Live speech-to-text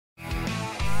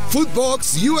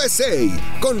Footbox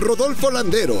USA, con Rodolfo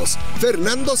Landeros,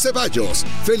 Fernando Ceballos,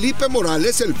 Felipe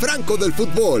Morales, el Franco del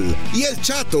fútbol, y el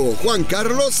Chato Juan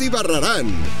Carlos Ibarrarán.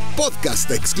 Podcast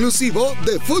exclusivo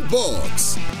de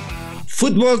Footbox.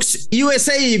 Footbox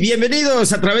USA,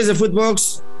 bienvenidos a través de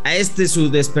Footbox a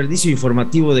su desperdicio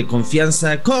informativo de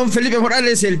confianza con Felipe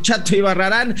Morales, el Chato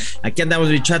Ibarrarán. Aquí andamos,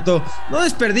 mi Chato. No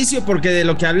desperdicio porque de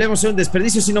lo que hablemos sea un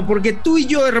desperdicio, sino porque tú y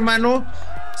yo, hermano,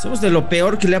 somos de lo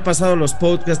peor que le ha pasado a los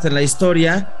podcasts en la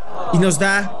historia y nos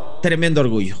da tremendo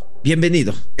orgullo.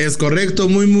 Bienvenido. Es correcto,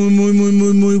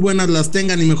 muy buenas las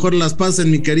tengan y mejor las pasen,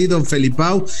 mi querido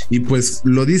Felipao. Y pues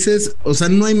lo dices, o sea,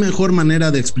 no hay mejor manera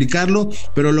de explicarlo,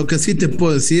 pero lo que sí te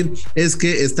puedo decir es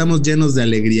que estamos llenos de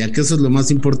alegría, que eso es lo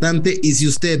más importante. Y si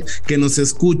usted que nos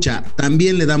escucha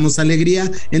también le damos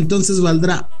alegría, entonces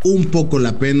valdrá un poco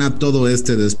la pena todo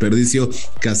este desperdicio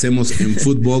que hacemos en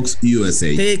Footbox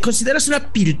USA. ¿Te consideras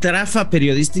una piltrafa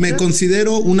periodística? Me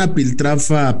considero una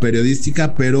piltrafa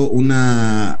periodística, pero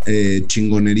una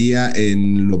chingonería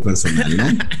en lo personal, ¿no?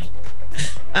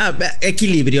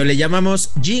 Equilibrio, le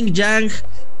llamamos Yin Yang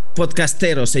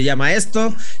Podcastero, se llama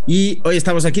esto. Y hoy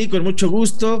estamos aquí con mucho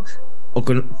gusto.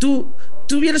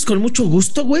 Tú vienes con mucho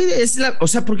gusto, güey. O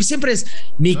sea, porque siempre es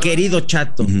mi querido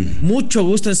Chato. Mucho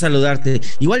gusto en saludarte.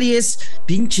 Igual y es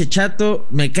pinche Chato,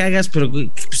 me cagas, pero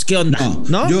pues qué onda,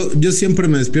 ¿no? Yo siempre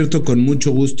me despierto con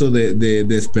mucho gusto de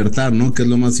despertar, ¿no? Que es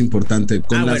lo más importante.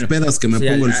 Con las pedas que me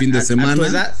pongo el fin de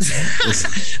semana.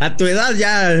 A tu edad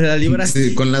ya la libraste.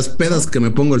 Sí, con las pedas que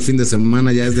me pongo el fin de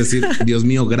semana, ya es decir, Dios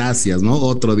mío, gracias, ¿no?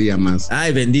 Otro día más.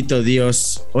 Ay, bendito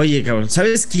Dios. Oye, cabrón,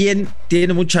 ¿sabes quién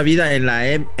tiene mucha vida en la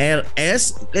MLS?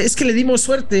 Es que le dimos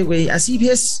suerte, güey. Así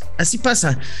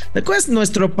pasa. ¿Te acuerdas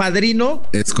nuestro padrino?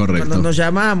 Es correcto. Cuando nos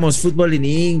llamábamos Fútbol in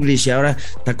English y ahora,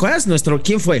 ¿te acuerdas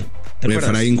quién fue?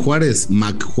 Efraín Juárez,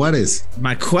 Mac Juárez.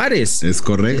 Mac Juárez. Es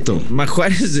correcto. Mac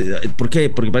Juárez, ¿por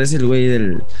qué? ¿Porque parece el güey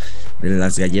de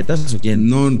las galletas o quién?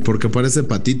 No, porque parece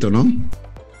Patito, ¿no?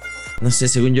 No sé,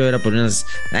 según yo era por unas...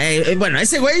 bueno,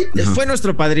 ese güey fue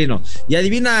nuestro padrino. Y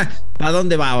adivina para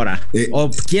dónde va ahora.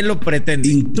 O quién lo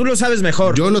pretende. Tú lo sabes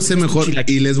mejor. Yo lo sé mejor.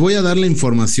 Y les voy a dar la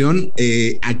información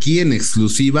aquí en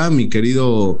exclusiva, mi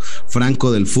querido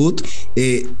Franco del Foot.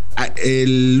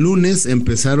 El lunes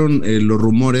empezaron los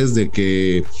rumores de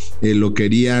que lo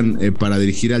querían para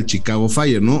dirigir al Chicago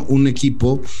Fire, ¿no? Un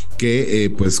equipo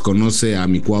que pues conoce a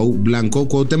mi Cuau Blanco.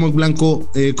 Cuauhtémoc Blanco,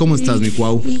 ¿cómo estás, mi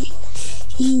Cuau?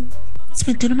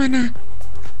 Es tu hermana.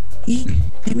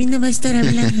 A mí no va a estar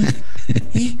hablando.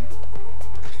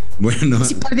 Bueno,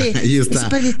 ahí está.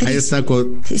 Ahí está.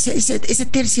 Esa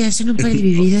tercia son un par de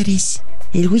vividores.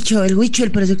 El Huicho,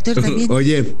 el productor también.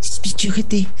 Oye.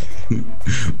 Pichujete.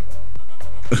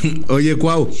 Oye,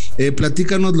 Cuau,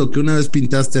 platícanos lo que una vez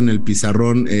pintaste en el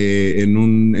pizarrón en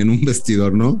un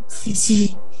vestidor, ¿no?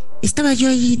 Sí. Estaba yo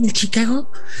ahí en el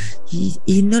Chicago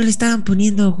y no le estaban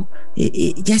poniendo,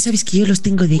 ya sabes que yo los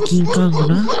tengo de King Kong,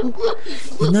 ¿no?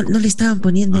 Y no le estaban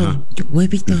poniendo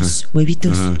huevitos.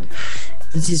 Ajá.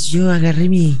 Entonces yo agarré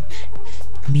mi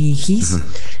gis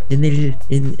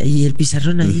y el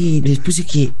pizarrón ahí, les puse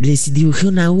que les dibujé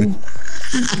una U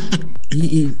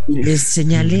y les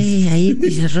señalé ahí el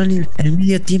pizarrón al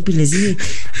medio tiempo y les dije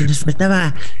que nos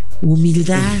faltaba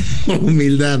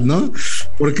humildad, ¿no?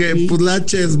 Porque pues la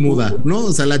H es muda, ¿no?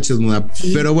 O sea, la H es muda.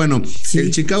 Sí, pero bueno, sí. El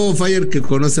Chicago Fire, que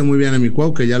conoce muy bien a mi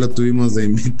Cuau, que ya lo tuvimos de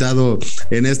invitado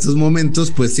en estos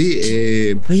momentos, pues sí.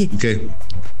 Oye, ¿qué?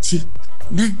 Sí.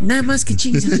 Nada más que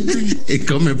chingues a tu madre. Y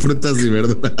come frutas y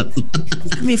verduras.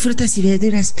 Come frutas y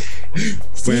verduras.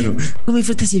 Bueno. Sí, come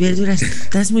frutas y verduras.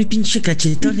 Estás muy pinche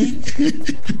cachetón, ¿eh?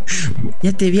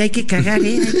 Ya te vi, hay que cagar,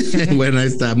 ¿eh? Bueno, ahí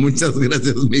está. Muchas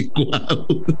gracias, mi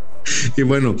Cuau. Y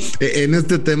bueno, en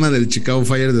este tema del Chicago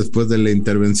Fire, después de la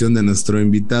intervención de nuestro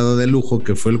invitado de lujo,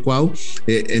 que fue el Cuau,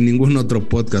 en ningún otro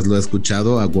podcast lo he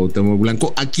escuchado a Cuauhtémoc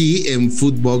Blanco. Aquí en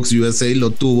Footbox USA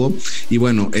lo tuvo. Y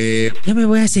bueno, ya me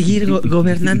voy a seguir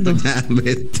gobernando. Ya,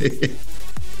 vete.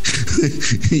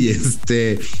 Y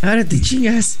ahora te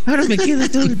chingas. Ahora me quedo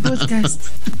todo el podcast.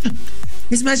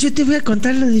 Es más, yo te voy a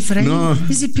contar lo de Efraín. No.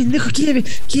 Ese pendejo quiere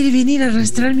venir a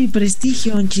arrastrar mi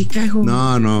prestigio en Chicago.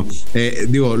 No.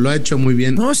 Digo, lo ha hecho muy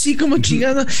bien. No, sí, como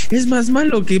chingado. Es más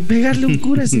malo que pegarle un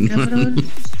cura a ese cabrón.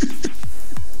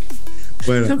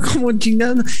 Bueno. No, como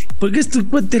chingado. Porque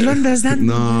te lo andas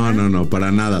dando. No,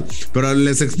 para nada. Pero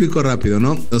les explico rápido,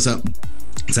 ¿no? O sea,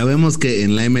 Sabemos que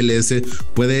en la MLS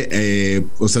puede,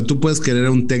 o sea, tú puedes querer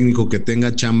a un técnico que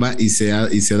tenga chamba y se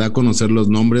da a conocer los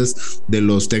nombres de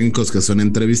los técnicos que son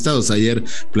entrevistados. Ayer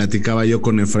platicaba yo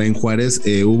con Efraín Juárez,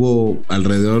 hubo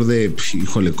alrededor de,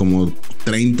 como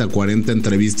 30, 40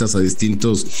 entrevistas a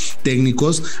distintos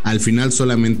técnicos. Al final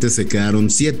solamente se quedaron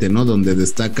 7, ¿no? Donde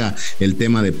destaca el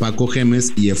tema de Paco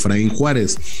Gémez y Efraín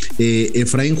Juárez.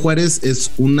 Efraín Juárez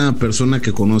es una persona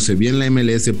que conoce bien la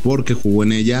MLS porque jugó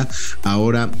en ella.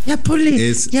 Ahora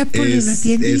es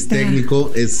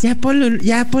técnico,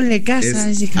 ya ponle casa,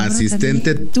 es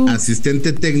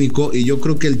asistente técnico, y yo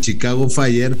creo que el Chicago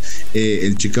Fire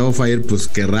pues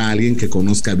querrá a alguien que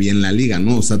conozca bien la liga,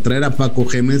 ¿no? O sea, traer a Paco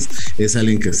Gémez es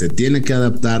alguien que se tiene que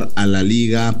adaptar a la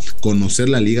liga, conocer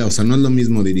la liga. O sea, no es lo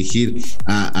mismo dirigir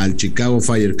al Chicago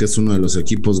Fire, que es uno de los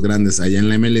equipos grandes allá en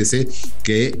la MLS,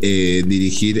 que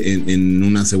dirigir en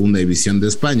una segunda división de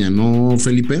España, ¿no,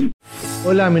 Felipe?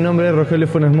 Hola, mi nombre es Rogelio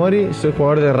Funes Mori, soy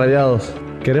jugador de Rayados.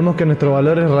 Queremos que nuestros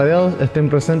valores radiados estén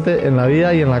presentes en la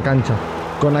vida y en la cancha,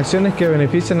 con acciones que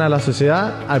beneficien a la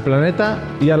sociedad, al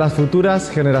planeta y a las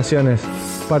futuras generaciones.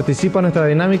 Participa en nuestra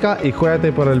dinámica y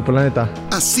juégate por el planeta.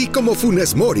 Así como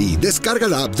Funes Mori, descarga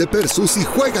la app de Persus y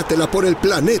juégatela por el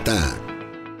planeta.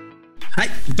 Ay,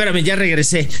 espérame, ya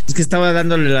regresé. Es que estaba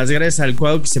dándole las gracias al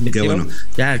Cuau que se metió. Qué bueno.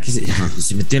 Ya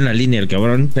se metió en la línea el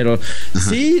cabrón. Pero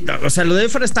sí, o sea, lo de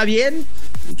Efra está bien.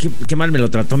 Qué mal me lo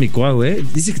trató mi Cuau, ¿eh?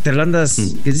 Dice que te lo andas,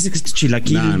 que dice que es tu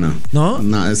chilaquil. No,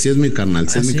 sí es mi carnal,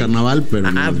 sí es mi carnaval, pero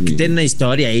no porque tiene una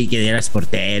historia ahí que eras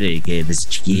portero y que desde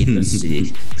chiquito.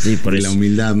 Sí, por eso. La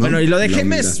humildad, ¿no? Bueno, y lo de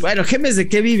Gémez, bueno, Gémez de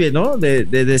qué vive, ¿no? De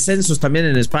descensos también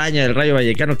en España, el Rayo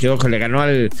Vallecano, que ojo, le ganó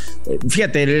al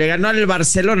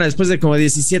Barcelona después de como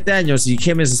 17 años, y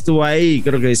Gémez estuvo ahí y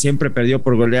creo que siempre perdió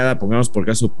por goleada, pongamos por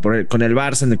caso con el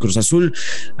Barça en el Cruz Azul.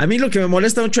 A mí lo que me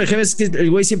molesta mucho de Gémez es que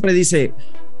el güey siempre dice: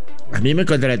 a mí me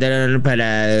contrataron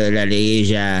para la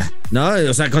liguilla, ¿no?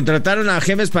 O sea, contrataron a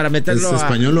Gémez para meterlo. ¿Es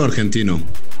español o argentino?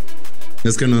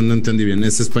 Es que no entendí bien.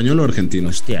 ¿Es español o argentino?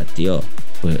 Hostia, tío.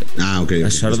 Pues, ok,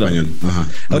 español. Ajá.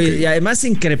 Oye, okay. Y además se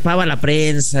increpaba la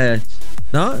prensa,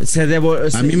 ¿no?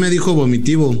 A mí me dijo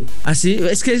vomitivo. Así,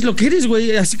 es que es lo que eres,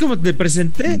 güey. Así como te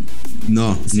presenté.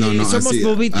 No. Somos así,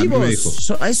 vomitivos.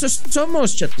 Eso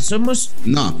somos, chato. Somos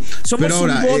pero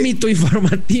ahora, un vómito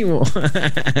informativo.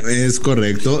 Es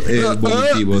correcto,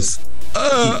 vomitivos.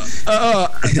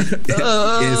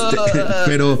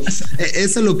 Pero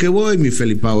es a lo que voy, mi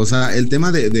Felipao. O sea, el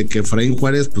tema de que Efraín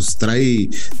Juárez pues trae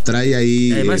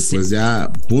ahí además, pues ya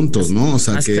puntos, ¿no? O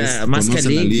sea, que conoce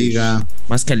la liga.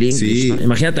 Más que el sí. ¿no?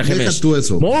 Imagínate a Gémez. Deja tú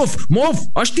eso. Move,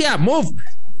 hostia, move.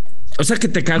 O sea que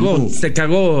te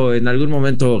cagó en algún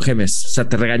momento Gémez, o sea,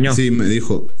 te regañó. Sí, me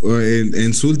dijo,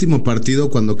 en su último partido,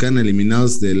 cuando quedan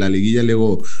eliminados de la liguilla, le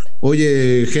digo: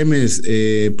 oye, Gémez,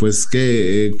 pues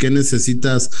 ¿qué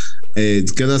necesitas?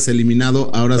 Quedas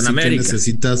eliminado, ahora sí, ¿qué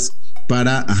necesitas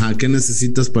 ¿qué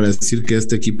necesitas para decir que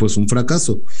este equipo es un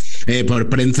fracaso? Por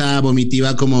prensa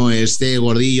vomitiva como este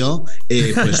gordillo,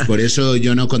 pues por eso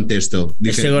yo no contesto.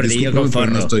 Dije, ese gordillo con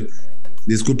forro.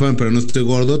 Discúlpame, pero no estoy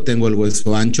gordo, tengo el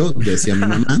hueso ancho, decía mi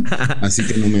mamá, así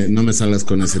que no me salgas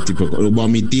con ese tipo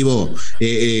vomitivo.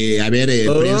 A ver,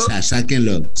 prensa,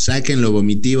 sáquenlo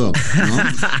vomitivo, ¿no?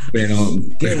 Pero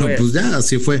pues ya,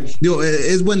 así fue. Digo,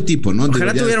 es buen tipo, ¿no?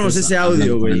 Ojalá tuviéramos ese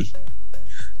audio, güey.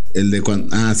 El de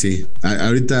cuando, sí,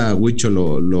 ahorita Huicho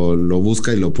lo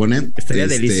busca y lo pone. Estaría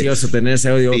delicioso tener ese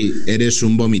audio. Sí, eres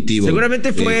un vomitivo.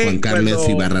 Seguramente fue Juan Carlos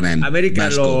Ibarrarán. América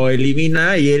Vasco lo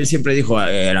elimina y él siempre dijo: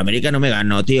 el América no me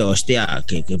ganó, tío, hostia,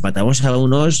 que empatamos a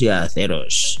 1 y a 0.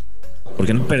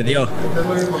 Porque no perdió.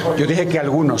 Yo dije que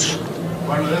algunos.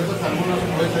 Bueno, de estos algunos.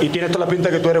 Y tiene toda la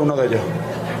pinta que tú eres uno de ellos.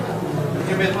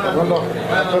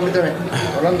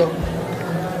 Hablando.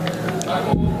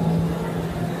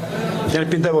 Tiene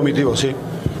pinta de vomitivo, sí.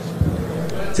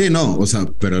 Sí, no, o sea,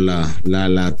 pero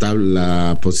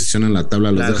la posición en la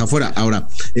tabla los deja fuera. Ahora,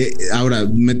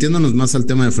 metiéndonos más al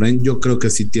tema de Efraín, yo creo que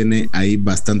sí tiene ahí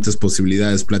bastantes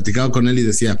posibilidades. Platicaba con él y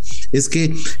decía: es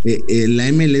que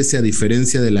la MLS, a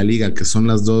diferencia de la liga, que son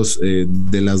las dos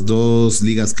de las dos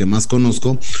ligas que más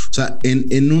conozco, o sea,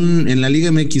 en la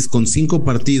Liga MX con 5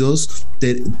 partidos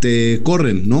te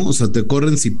corren, ¿no? O sea, te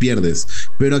corren si pierdes.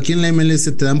 Pero aquí en la MLS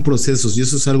te dan procesos y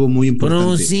eso es algo muy importante.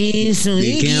 Proceso,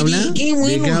 ¿de qué habla? Qué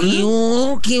bueno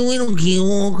qué bueno que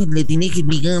yo le tenés que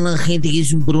explicar a la gente que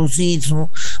es un proceso.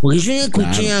 Porque yo ya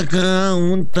escuché acá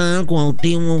un tal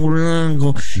Cuauhtémoc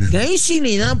Blanco, que ahí sí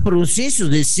le dan procesos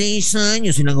de 6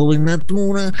 años en la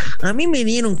gobernatura. A mí me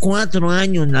dieron 4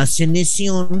 años en la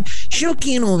selección. Yo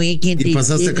quiero ver quién y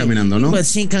pasaste caminando, ¿no?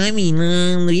 Pasé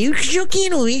caminando. Yo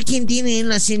quiero ver quién tiene en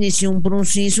la selección un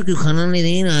proceso que ojalá le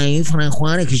den a Fran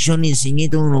Juárez, que yo le enseñé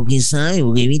todo lo que sabe,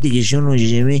 porque viste que yo lo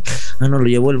llevé, lo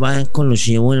llevó el Vasco,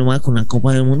 en la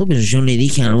Copa del Mundo, pero yo le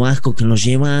dije al Vasco que lo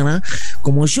llevara,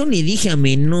 como yo le dije a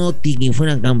Menotti que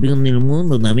fuera campeón del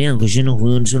mundo también, aunque yo no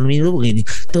jugué un solo minuto, porque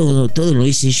todo lo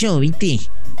hice yo, ¿viste?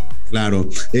 Claro.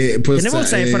 Pues,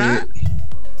 ¿tenemos a Efra?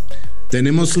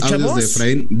 Tenemos audios de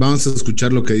Efraín. Vamos a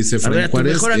escuchar lo que dice Efraín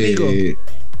Juárez. Mejor amigo.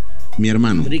 Mi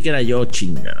hermano. Creí que era yo,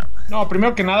 chingada. No,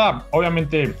 primero que nada,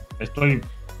 obviamente estoy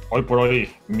hoy por hoy,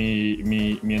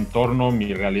 mi entorno,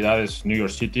 mi realidad es New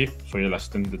York City. Soy el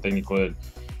asistente técnico del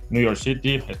New York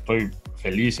City. Estoy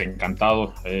feliz,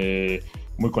 encantado,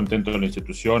 muy contento de la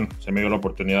institución. Se me dio la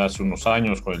oportunidad hace unos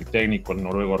años con el técnico, el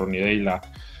noruego Ronny Deila.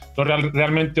 Entonces,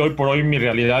 realmente hoy por hoy mi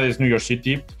realidad es New York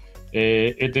City.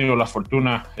 He tenido la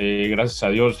fortuna, gracias a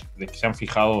Dios, de que se han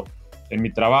fijado en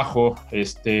mi trabajo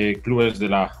clubes de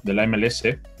la MLS.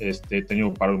 He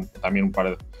tenido también un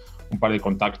par de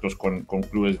contactos con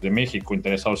clubes de México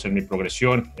interesados en mi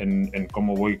progresión, en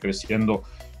cómo voy creciendo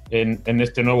en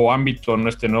este nuevo ámbito, en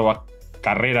esta nueva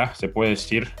carrera, se puede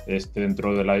decir,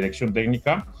 dentro de la dirección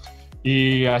técnica.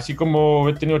 Y así como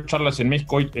he tenido charlas en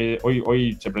México,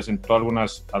 hoy se presentó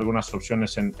algunas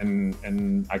opciones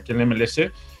aquí en la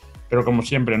MLS, pero como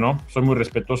siempre, ¿no? Soy muy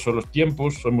respetuoso de los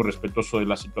tiempos, soy muy respetuoso de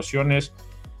las situaciones,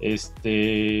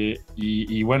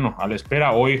 y bueno, a la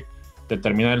espera hoy de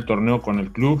terminar el torneo con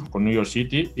el club, con New York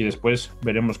City, y después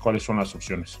veremos cuáles son las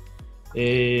opciones.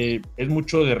 Es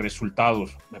mucho de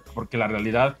resultados, porque la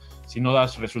realidad, si no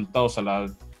das resultados a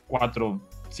las 4,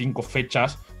 5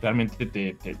 fechas,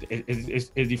 realmente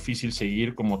es difícil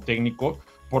seguir como técnico,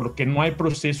 porque no hay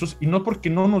procesos, y no porque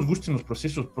no nos gusten los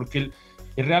procesos, porque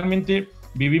realmente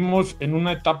vivimos en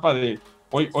una etapa de,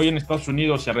 hoy en Estados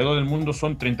Unidos y alrededor del mundo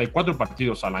son 34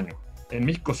 partidos al año, en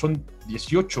México son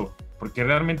 18, porque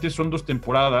realmente son 2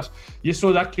 temporadas, y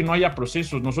eso da que no haya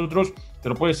procesos. Nosotros, te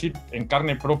lo puedo decir en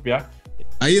carne propia.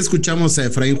 Ahí escuchamos a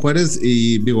Efraín Juárez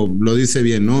y digo, lo dice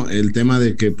bien, ¿no? El tema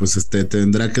de que pues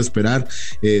tendrá que esperar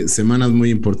semanas muy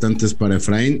importantes para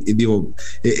Efraín. Y digo,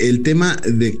 el tema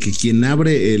de que quien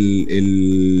abre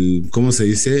 ¿cómo se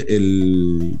dice?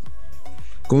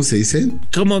 ¿Cómo se dice?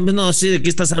 ¿Cómo? No sé de qué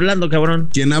estás hablando, cabrón.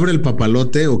 Quien abre el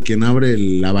papalote o quien abre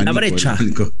el abanico. La brecha.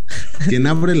 Quien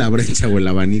abre la brecha o el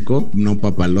abanico, no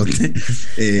papalote.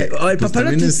 El pues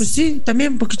papalote, pues sí,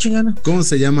 también, porque chingano. ¿Cómo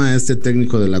se llama este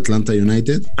técnico del Atlanta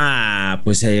United?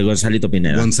 Pues Gonzalito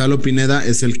Pineda. Gonzalo Pineda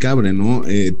es el que abre, ¿no?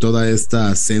 Toda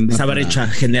esta senda. Esa brecha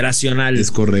generacional. Es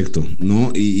correcto,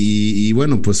 ¿no? Y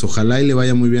bueno, pues ojalá y le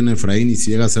vaya muy bien a Efraín, y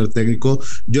si llega a ser técnico,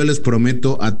 yo les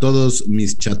prometo a todos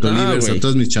mis chatolivers, a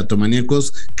todos mis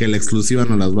chatomaníacos, que la exclusiva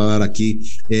nos las va a dar aquí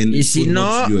en y si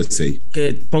Footbox no, USA.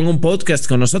 Que ponga un podcast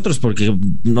con nosotros, porque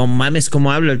no mames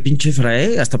cómo habla el pinche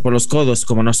Efraín, hasta por los codos,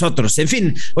 como nosotros. En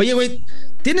fin, oye, güey,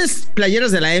 ¿tienes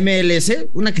playeras de la MLS?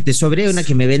 ¿Una que te sobre, una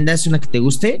que me vendas, una que te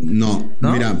guste? No,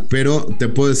 mira, pero te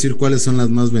puedo decir cuáles son las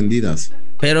más vendidas.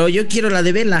 Pero yo quiero la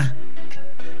de Vela.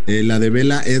 La de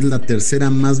Vela es la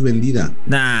tercera más vendida.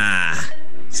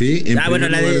 Sí, bueno,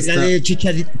 la de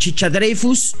Chicha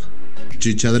Dreyfus.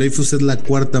 Chicha Dreyfus es la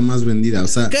cuarta más vendida. O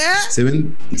sea, ¿qué?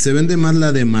 Se vende más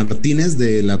la de Martínez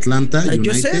del Atlanta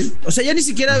United. Joseph, o sea, ya ni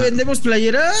siquiera vendemos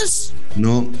playeras.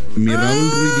 No, mi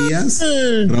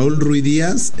Raúl Ruiz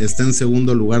Díaz está en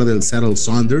segundo lugar del Seattle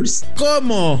Sounders.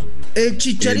 ¿Cómo? ¿El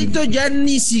Chicharito ya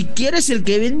ni siquiera es el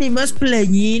que vende más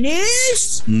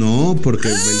playeras? No, porque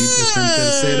el Belito está en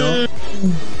tercero.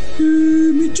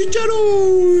 Mi Chicharo,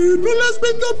 no las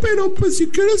vendo, pero pues si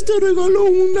quieres te regalo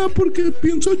una porque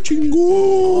pienso chingón.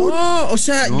 O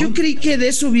sea, ¿no? Yo creí que de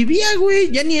eso vivía,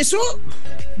 güey. ¿Ya ni eso?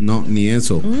 No, ni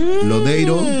eso.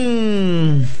 Lodeiro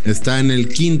está en el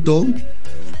quinto.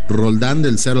 Roldán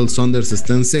del Seattle Sounders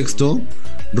está en sexto.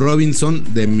 Robinson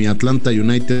de mi Atlanta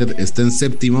United está en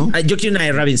séptimo. Yo quiero una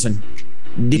de Robinson.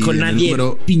 Dijo nadie,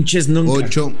 pinches nunca.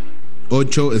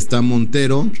 8 está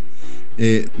Montero.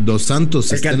 Dos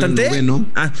Santos está cantante? En el noveno.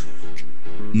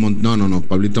 No,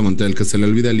 Pablito Montero, el que se le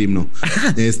olvida el himno.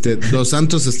 Dos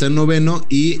Santos está en noveno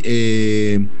y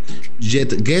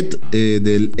Jet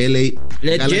del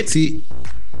LA Galaxy.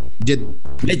 Jet.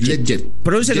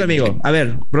 Prodúcelo, amigo. A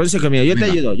ver, prodúcelo conmigo. Yo te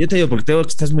ayudo porque tengo que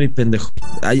estás muy pendejo.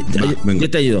 Yo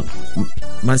te ayudo.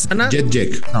 Manzana.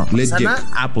 Jet. No, manzana,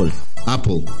 Apple.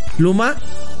 Apple. Pluma.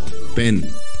 Pen.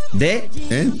 de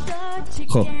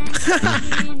Jo.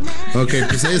 Ok,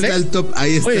 pues ahí está el top.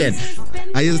 Ahí está. Muy bien.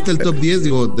 Ahí está el top 10.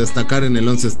 Digo, destacar en el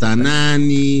 11 está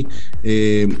Nani.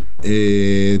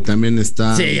 También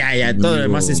está. Sí, ya, todo lo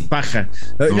demás es paja.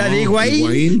 La de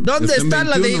Higuaín. ¿Dónde está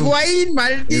la de Higuaín?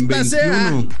 Maldita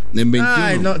sea. En 21.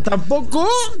 Ay, no, tampoco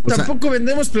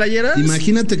vendemos playeras.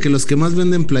 Imagínate que los que más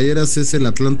venden playeras es el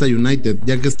Atlanta United,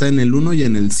 ya que está en el 1 y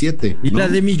en el 7. ¿Y la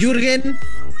de mi Jürgen?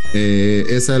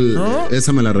 Esa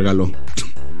me la regaló.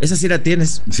 Esa sí la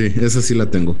tienes. Sí, esa sí la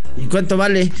tengo. ¿Y cuánto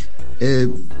vale?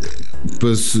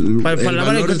 Pues ¿Para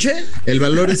lavar el coche? El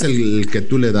valor es el que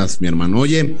tú le das, mi hermano.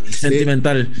 Oye,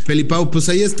 sentimental. Felipao, pues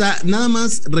ahí está. Nada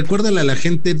más recuérdale a la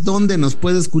gente dónde nos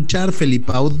puede escuchar,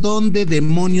 Felipao. ¿Dónde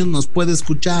demonios nos puede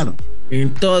escuchar?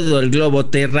 En todo el globo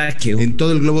terráqueo. En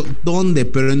todo el globo. ¿Dónde?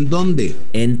 ¿Pero en dónde?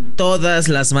 En todas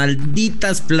las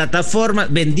malditas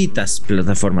plataformas, benditas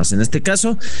plataformas. En este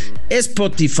caso,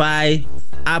 Spotify,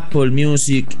 Apple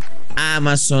Music,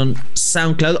 Amazon,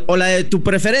 SoundCloud o la de tu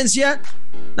preferencia.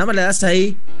 Nada más le das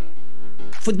ahí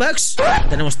Footbox.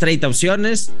 Tenemos 30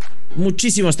 opciones,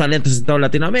 muchísimos talentos en toda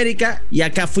Latinoamérica. Y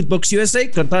acá Footbox USA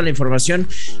con toda la información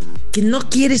que no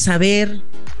quieres saber,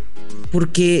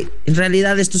 porque en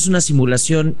realidad esto es una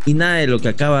simulación y nada de lo que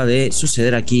acaba de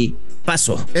suceder aquí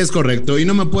pasó. Es correcto, y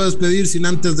no me puedo despedir sin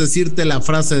antes decirte la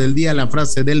frase del día, la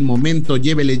frase del momento.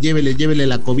 Llévele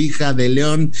la cobija de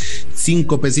León,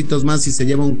 5 pesitos más y se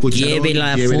lleva un cucharón. Llévele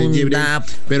la funda.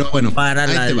 Pero bueno, para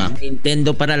ahí la te va.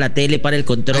 Nintendo, para la tele, para el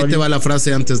control. Ahí te va la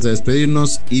frase antes de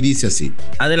despedirnos y dice así.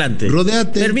 Adelante.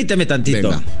 Rodéate. Permíteme tantito.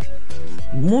 Venga.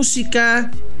 Música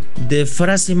de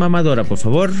frase mamadora, por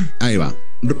favor. Ahí va.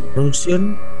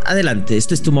 Producción, adelante,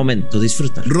 este es tu momento,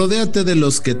 disfruta. Rodéate de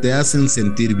los que te hacen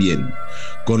sentir bien,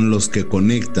 con los que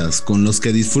conectas, con los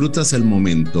que disfrutas el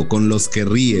momento, con los que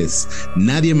ríes.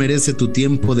 Nadie merece tu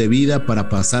tiempo de vida para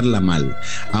pasarla mal.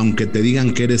 Aunque te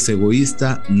digan que eres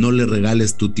egoísta, no le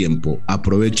regales tu tiempo.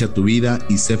 Aprovecha tu vida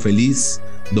y sé feliz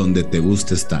donde te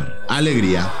guste estar.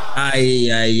 Alegría. Ay.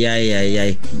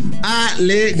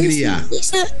 Alegría.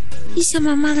 Esa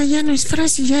mamada ya no es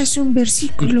frase, ya es un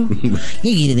versículo.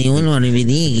 Y te vuelvo a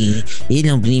repetir que es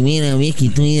la primera vez que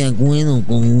estoy de acuerdo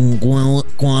con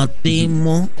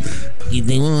Cuauhtémoc.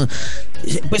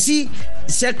 Pues sí,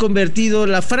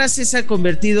 la frase se ha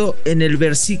convertido en el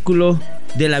versículo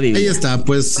de la Biblia. Ahí está,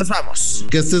 pues. Nos vamos.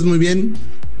 Que estés muy bien.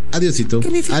 Adiósito.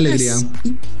 Alegría.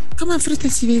 Coman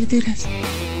frutas y verduras.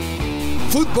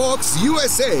 Footbox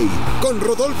USA con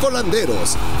Rodolfo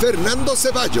Landeros, Fernando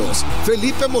Ceballos,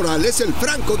 Felipe Morales, el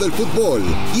Franco del fútbol,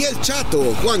 y el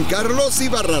Chato Juan Carlos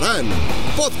Ibarrarán.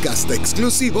 Podcast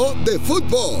exclusivo de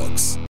Footbox.